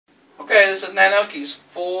Okay, this is Nanuk. He's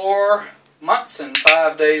 4 months and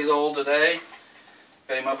 5 days old today.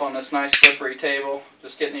 Got him up on this nice slippery table.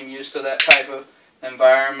 Just getting him used to that type of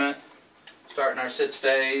environment. Starting our sit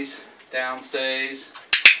stays, down stays.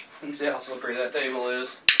 You can see how slippery that table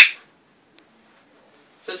is.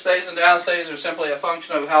 Sit stays and down stays are simply a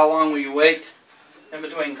function of how long will you wait in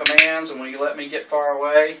between commands and will you let me get far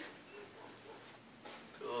away.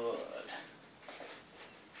 Good.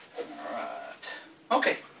 Alright.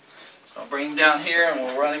 Okay. I'll bring him down here and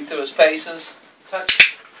we'll run him through his paces.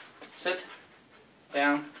 Touch. Sit.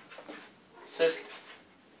 Down. Sit.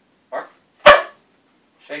 Bark.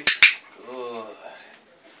 Shake. Good.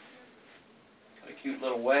 Got a cute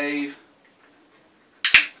little wave.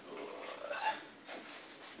 Good.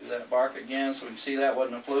 Do that bark again so we can see that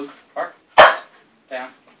wasn't a fluke. Bark.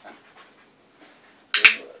 Down. Down. Good.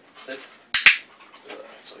 Sit. Good.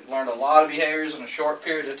 So we've learned a lot of behaviors in a short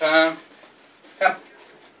period of time. Come.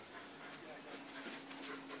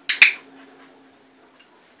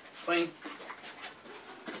 Swing.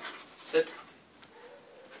 Sit.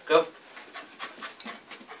 Go.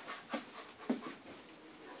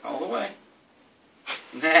 All the way.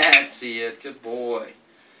 That's it. Good boy.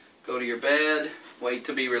 Go to your bed. Wait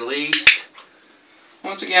to be released.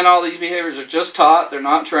 Once again, all these behaviors are just taught. They're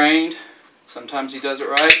not trained. Sometimes he does it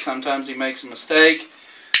right. Sometimes he makes a mistake.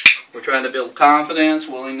 We're trying to build confidence,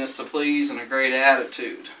 willingness to please, and a great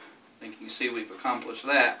attitude. I think you can see we've accomplished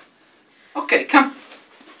that. Okay, come.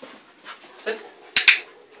 Sit.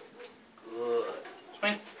 Good.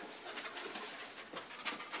 Swing.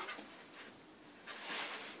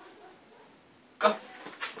 Go.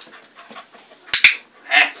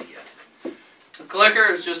 That's it. The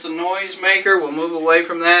clicker is just a noise maker. We'll move away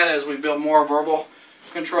from that as we build more verbal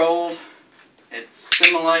controlled.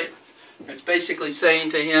 It's basically saying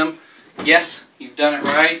to him, yes, you've done it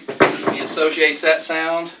right. He associates that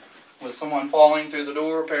sound with someone falling through the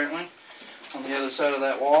door, apparently, on the other side of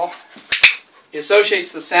that wall. He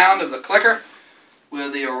associates the sound of the clicker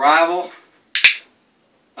with the arrival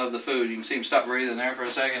of the food. You can see him stop breathing there for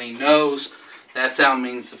a second. He knows that sound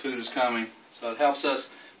means the food is coming. So it helps us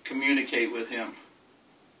communicate with him.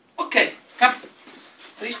 Okay, come.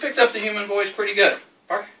 But he's picked up the human voice pretty good.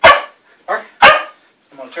 Bark. Bark.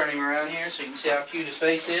 I'm going to turn him around here so you can see how cute his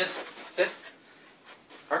face is. Sit.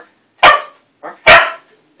 Bark. Bark.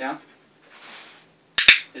 Down.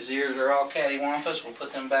 His ears are all cattywampus. We'll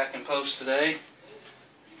put them back in post today.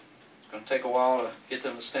 It's going to take a while to get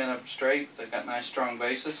them to stand up straight. They've got nice strong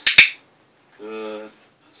bases. Good.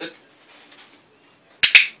 Sit.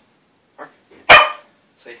 Bark.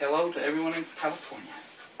 Say hello to everyone in California.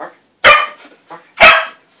 Bark. Bark.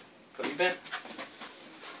 Go to your bed.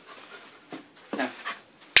 Now.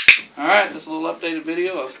 Alright, this is a little updated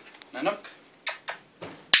video of Nanuk.